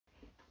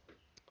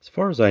As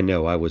far as I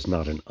know, I was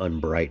not an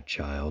unbright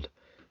child,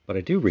 but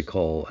I do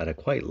recall at a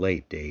quite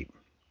late date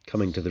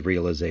coming to the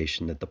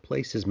realization that the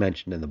places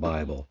mentioned in the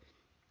Bible,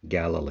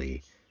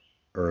 Galilee,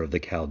 Ur of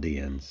the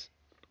Chaldeans,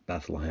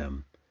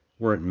 Bethlehem,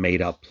 weren't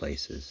made up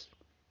places.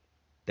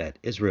 That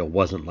Israel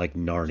wasn't like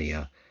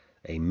Narnia,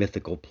 a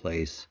mythical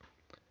place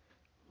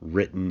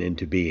written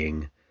into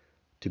being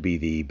to be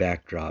the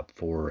backdrop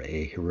for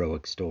a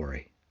heroic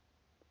story.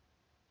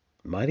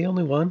 Am I the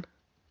only one?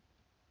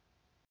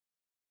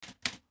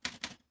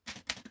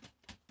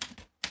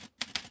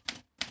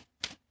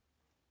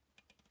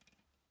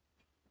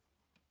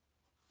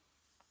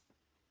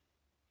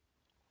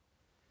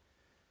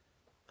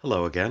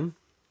 Hello again.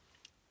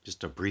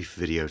 Just a brief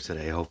video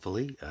today,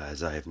 hopefully,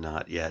 as I have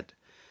not yet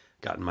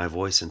gotten my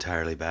voice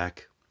entirely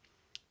back.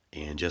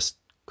 And just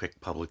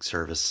quick public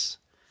service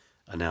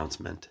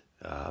announcement.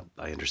 I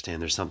understand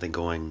there's something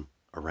going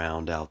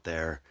around out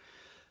there,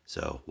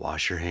 so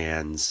wash your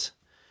hands,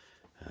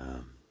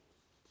 um,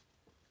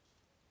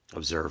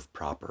 observe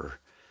proper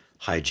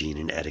hygiene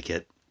and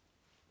etiquette,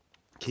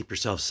 keep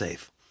yourself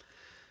safe.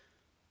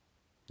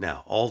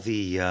 Now, all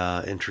the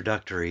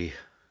introductory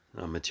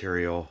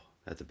material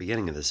at the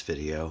beginning of this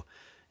video,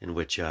 in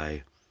which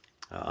I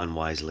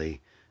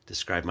unwisely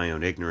described my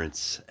own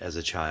ignorance as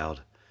a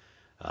child,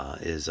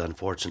 is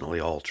unfortunately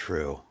all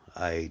true.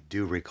 I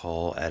do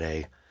recall at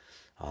a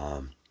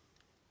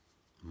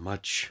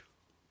much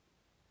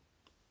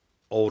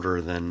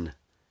older than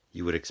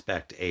you would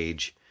expect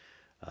age,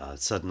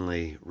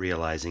 suddenly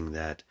realizing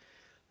that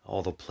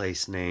all the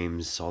place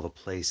names, all the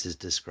places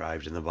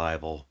described in the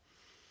Bible,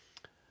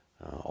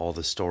 all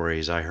the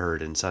stories I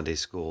heard in Sunday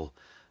school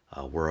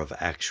were of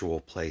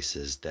actual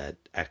places that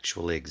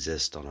actually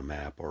exist on a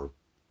map or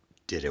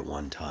did at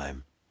one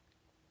time.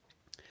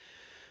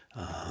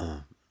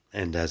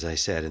 And as I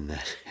said in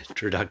that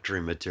introductory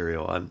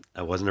material,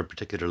 I wasn't a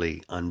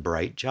particularly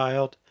unbright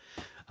child.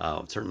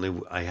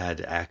 Certainly, I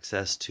had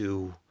access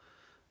to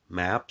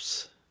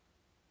maps,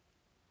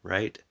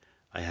 right?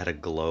 I had a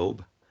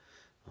globe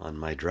on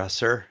my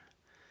dresser.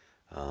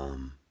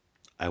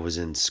 I was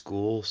in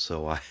school,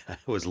 so I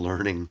was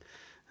learning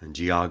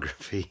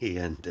geography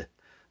and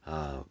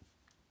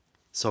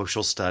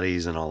social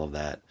studies and all of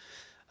that.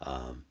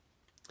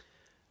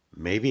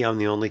 Maybe I'm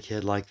the only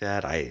kid like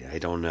that. I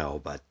don't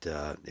know, but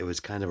it was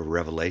kind of a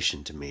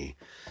revelation to me.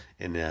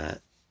 And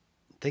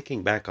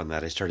thinking back on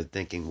that, I started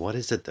thinking, what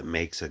is it that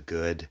makes a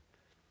good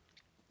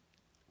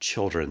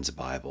children's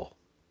Bible?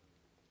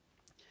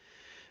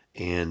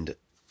 And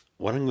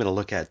what I'm going to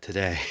look at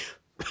today,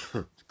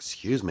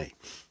 excuse me,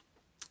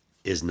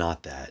 is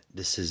not that.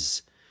 This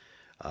is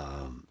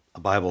a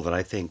Bible that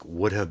I think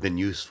would have been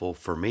useful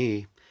for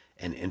me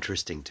and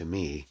interesting to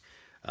me,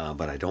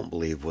 but I don't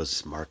believe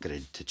was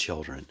marketed to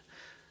children.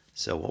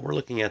 So what we're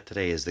looking at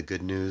today is the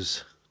Good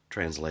News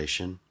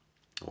translation,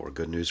 or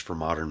Good News for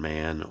Modern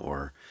Man,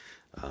 or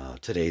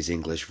today's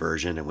English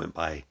version. It went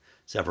by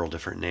several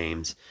different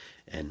names,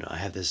 and I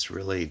have this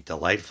really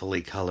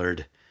delightfully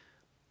colored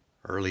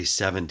early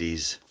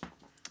 70s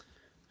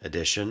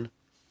edition.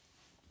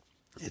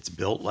 It's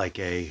built like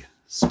a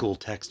school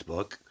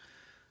textbook,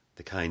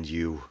 the kind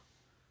you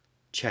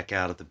check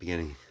out at the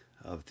beginning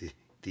of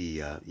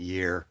the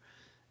year,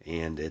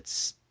 and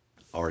it's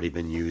already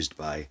been used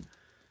by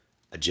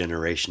a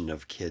generation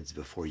of kids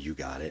before you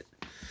got it.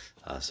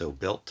 So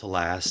built to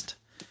last,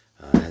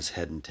 has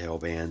head and tail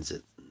bands.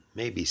 It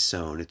may be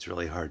sewn, it's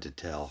really hard to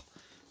tell,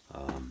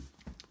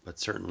 but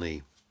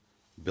certainly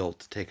built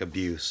to take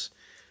abuse.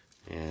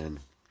 And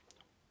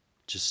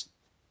just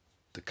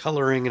the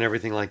coloring and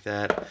everything like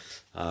that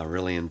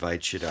really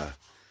invites you to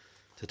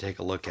take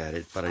a look at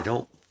it. But I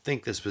don't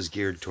think this was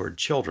geared toward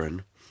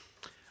children,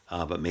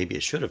 but maybe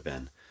it should have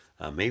been.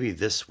 Maybe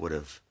this would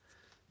have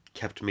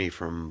kept me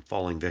from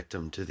falling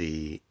victim to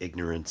the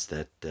ignorance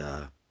that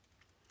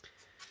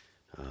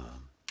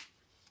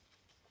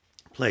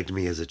plagued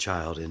me as a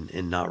child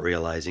in not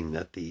realizing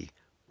that the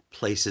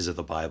places of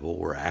the Bible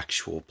were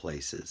actual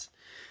places.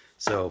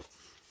 So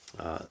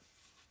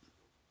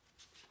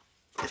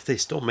if they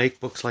still make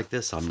books like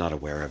this, I'm not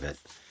aware of it,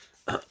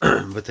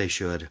 but they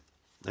should.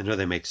 I know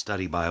they make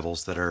study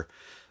Bibles that are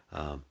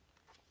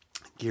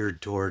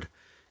geared toward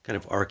kind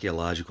of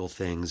archaeological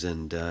things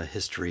and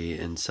history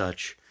and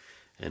such,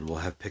 and we'll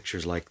have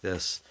pictures like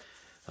this.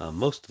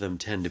 Most of them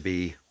tend to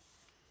be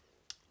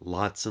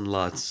lots and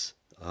lots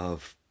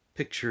of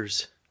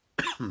pictures,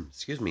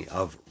 excuse me,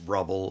 of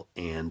rubble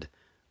and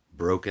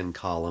broken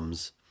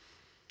columns,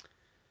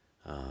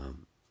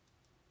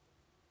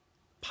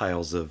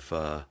 piles of,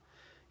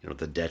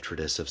 the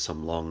detritus of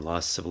some long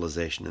lost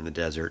civilization in the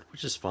desert,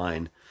 which is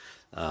fine.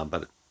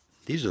 But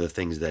these are the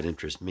things that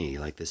interest me,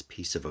 like this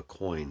piece of a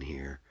coin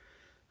here.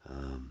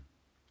 A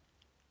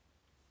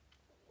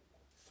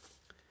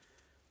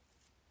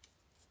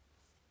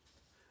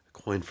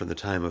coin from the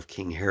time of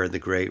King Herod the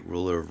Great,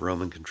 ruler of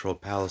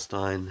Roman-controlled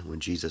Palestine, when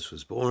Jesus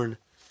was born.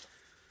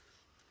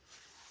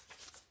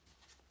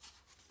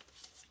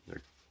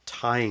 They're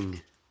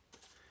tying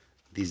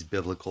these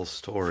biblical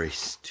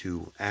stories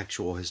to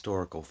actual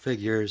historical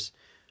figures,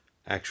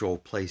 actual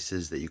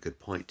places that you could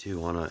point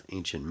to on an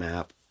ancient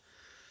map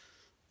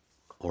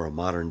or a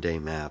modern day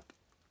map.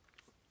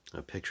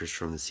 Pictures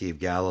from the Sea of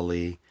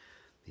Galilee,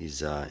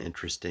 these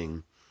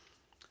interesting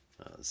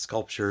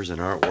sculptures and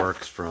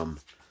artworks from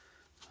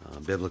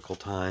biblical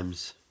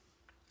times.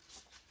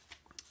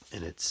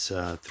 And it's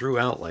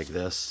throughout like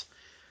this.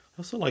 I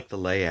also like the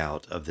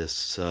layout of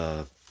this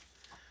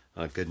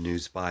Good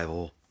News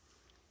Bible.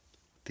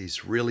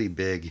 These really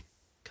big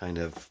kind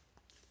of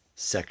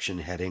section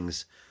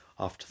headings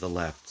off to the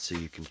left so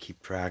you can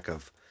keep track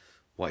of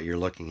what you're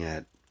looking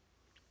at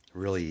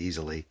really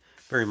easily.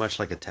 Very much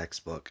like a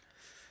textbook.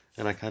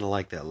 And I kind of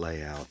like that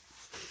layout.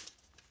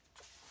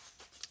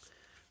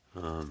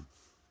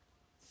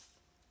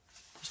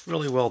 It's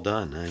really well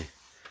done. I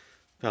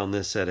found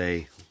this at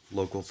a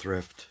local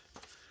thrift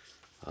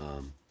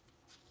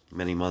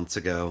many months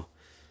ago.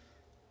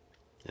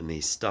 And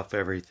they stuff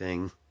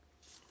everything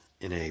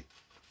in a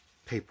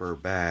paper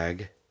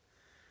bag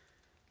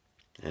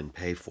and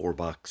pay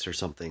 $4 or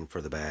something for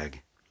the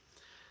bag.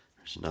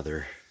 There's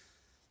another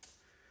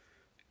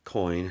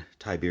coin,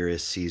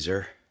 Tiberius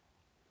Caesar.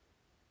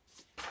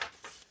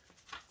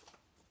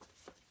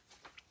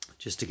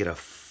 Just to get a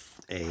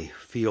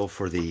feel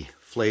for the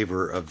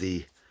flavor of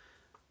the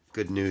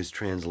Good News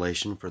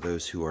translation for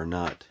those who are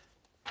not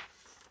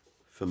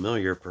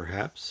familiar,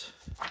 perhaps.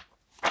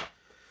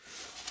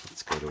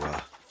 Let's go to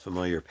a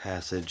familiar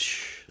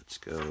passage. Let's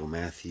go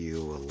Matthew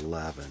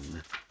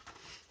 11.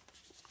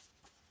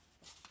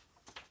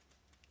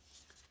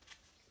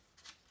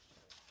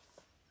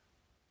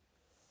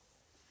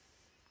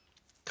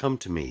 Come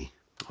to me,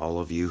 all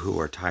of you who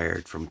are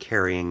tired from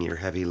carrying your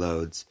heavy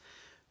loads,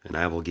 and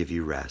I will give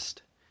you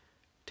rest.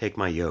 Take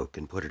my yoke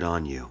and put it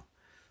on you,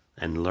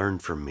 and learn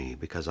from me,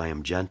 because I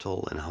am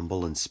gentle and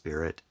humble in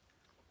spirit,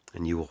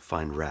 and you will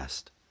find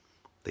rest.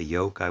 The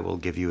yoke I will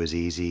give you is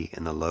easy,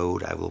 and the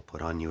load I will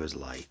put on you is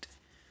light.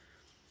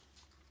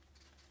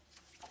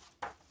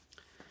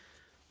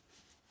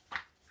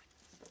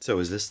 So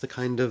is this the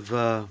kind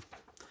of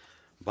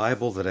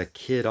Bible that a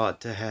kid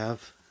ought to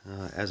have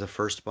as a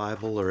first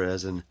Bible or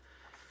as an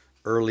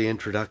early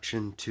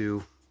introduction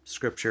to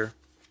Scripture?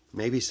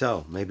 Maybe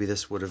so. Maybe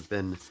this would have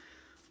been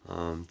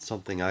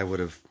something I would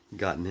have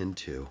gotten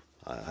into.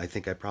 I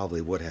think I probably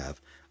would have.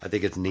 I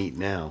think it's neat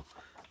now.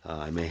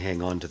 I may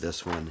hang on to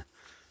this one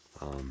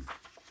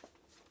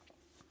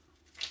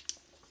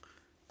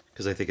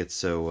because I think it's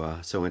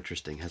so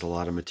interesting. Has a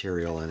lot of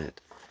material in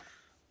it.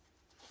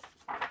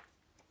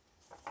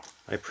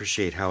 I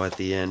appreciate how at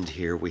the end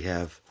here we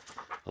have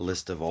a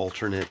list of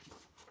alternate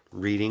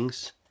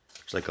readings.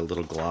 It's like a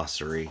little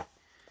glossary,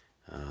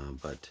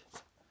 but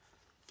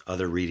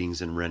other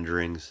readings and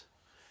renderings.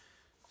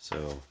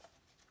 So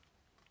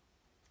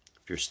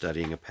if you're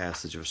studying a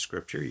passage of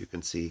Scripture, you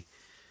can see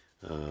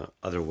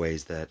other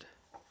ways that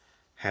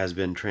has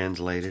been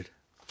translated,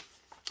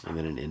 and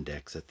then an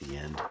index at the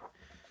end.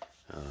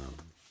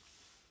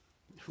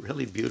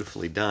 Really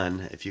beautifully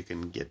done if you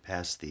can get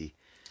past the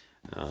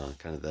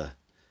kind of the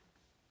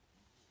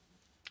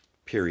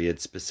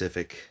period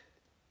specific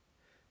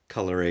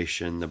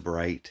coloration, the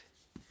bright.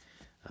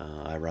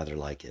 I rather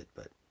like it,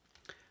 but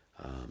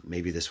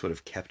maybe this would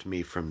have kept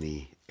me from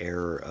the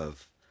error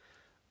of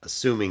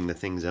assuming the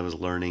things I was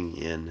learning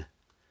in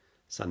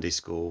Sunday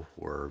school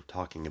were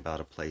talking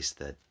about a place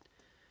that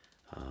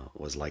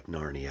was like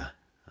Narnia,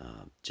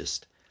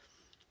 just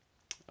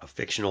a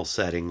fictional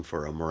setting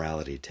for a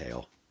morality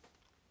tale.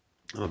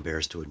 I'm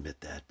embarrassed to admit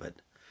that, but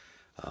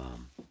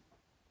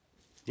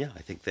yeah,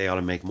 I think they ought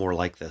to make more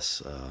like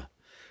this.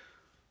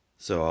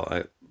 So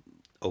I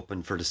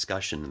open for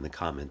discussion in the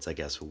comments, I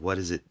guess. What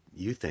is it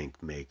you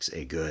think makes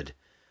a good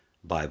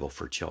Bible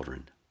for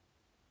children?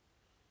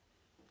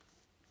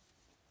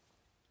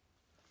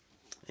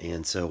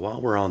 And so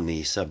while we're on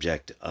the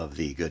subject of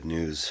the Good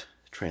News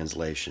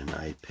translation,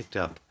 I picked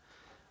up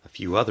a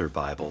few other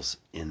Bibles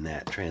in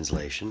that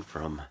translation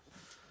from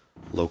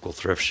local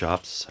thrift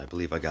shops. I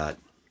believe I got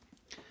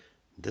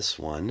this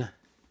one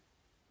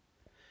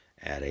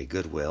at a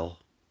Goodwill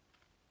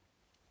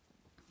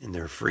in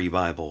their free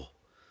Bible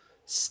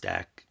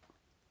stack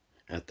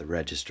at the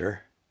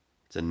register.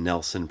 It's a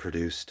Nelson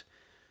produced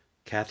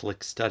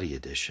Catholic Study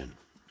Edition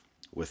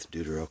with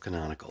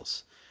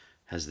Deuterocanonicals.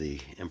 Has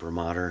the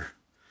imprimatur,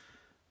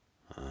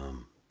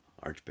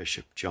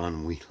 Archbishop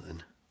John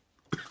Whelan.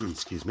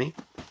 Excuse me.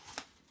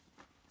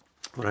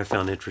 What I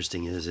found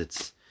interesting is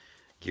it's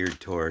geared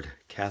toward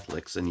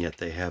Catholics, and yet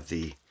they have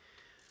the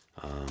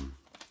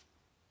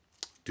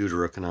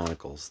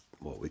Deuterocanonicals,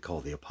 what we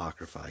call the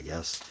Apocrypha, I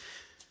guess,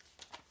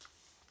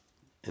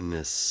 in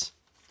this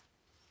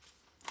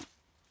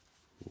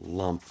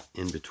lump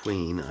in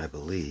between, I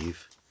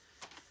believe.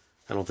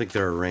 I don't think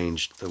they're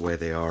arranged the way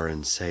they are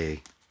in,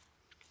 say,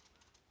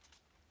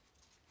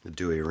 the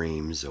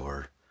Douay-Rheims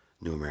or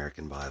New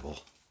American Bible.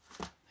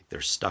 I think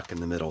they're stuck in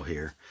the middle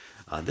here.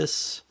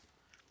 This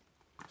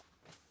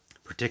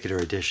particular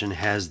edition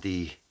has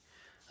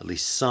at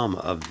least some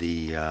of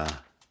the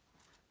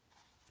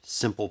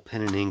simple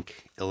pen and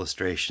ink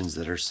illustrations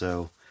that are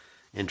so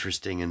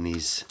interesting in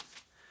these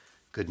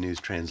Good News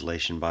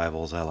Translation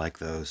Bibles. I like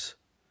those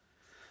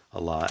a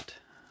lot.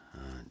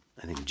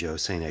 I think Joe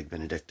St. Egg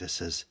Benedictus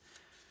has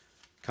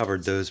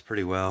covered those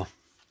pretty well,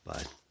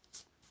 but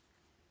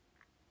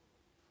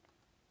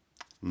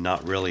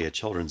not really a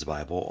children's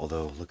Bible,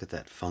 although look at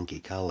that funky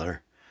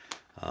color.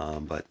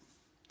 But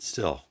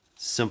still,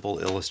 simple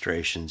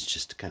illustrations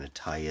just to kind of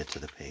tie it to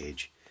the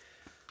page.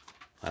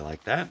 I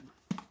like that.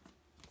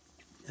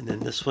 And then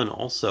this one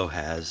also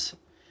has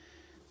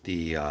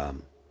the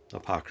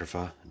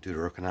Apocrypha,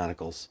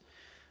 Deuterocanonicals.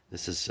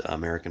 This is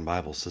American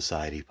Bible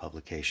Society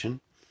publication.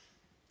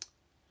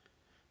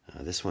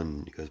 This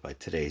one goes by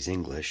Today's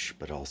English,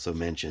 but also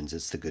mentions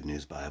it's the Good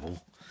News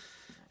Bible.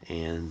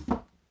 And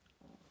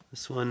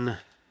this one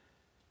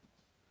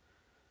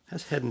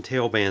has head and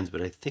tail bands,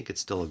 but I think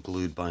it's still a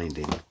glued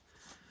binding.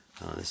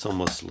 This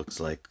almost looks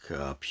like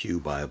Pew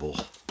Bible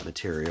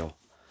material.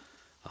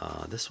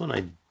 This one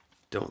I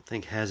don't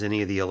think has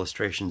any of the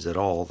illustrations at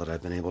all that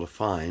I've been able to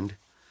find.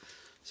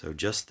 So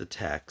just the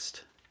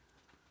text.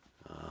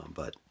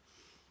 But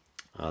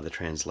the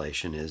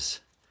translation is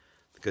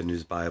the Good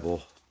News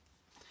Bible.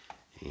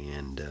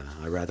 And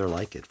I rather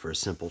like it for a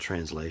simple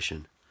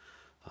translation.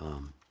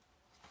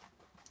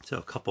 So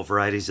a couple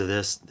varieties of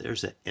this.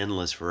 There's an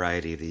endless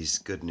variety of these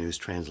Good News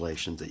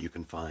translations that you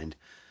can find.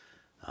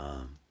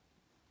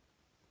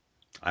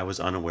 I was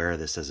unaware of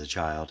this as a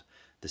child,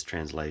 this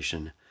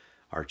translation.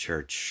 Our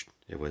church,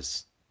 it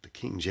was the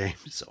King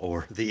James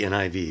or the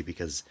NIV,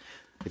 because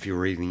if you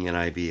were reading the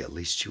NIV, at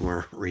least you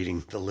weren't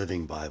reading the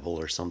Living Bible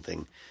or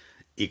something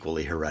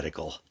equally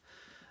heretical.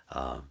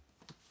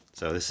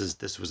 So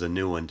this was a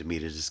new one to me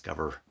to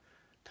discover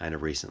kind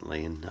of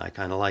recently, and I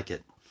kind of like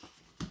it.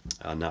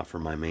 Not for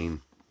my main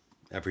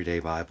everyday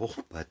Bible,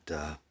 but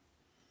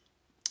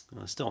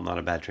still not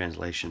a bad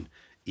translation.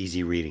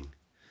 Easy reading.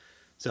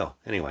 So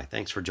anyway,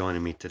 thanks for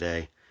joining me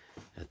today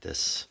at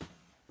this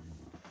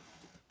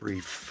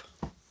brief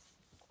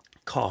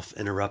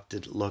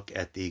cough-interrupted look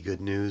at the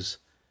Good News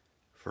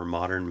for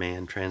Modern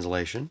Man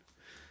translation.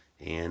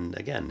 And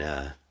again,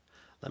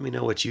 let me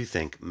know what you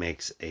think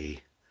makes a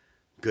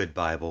good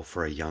Bible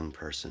for a young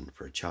person,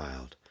 for a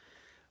child.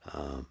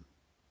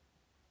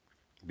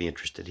 Be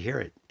interested to hear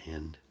it,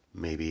 and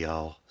maybe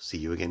I'll see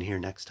you again here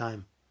next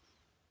time.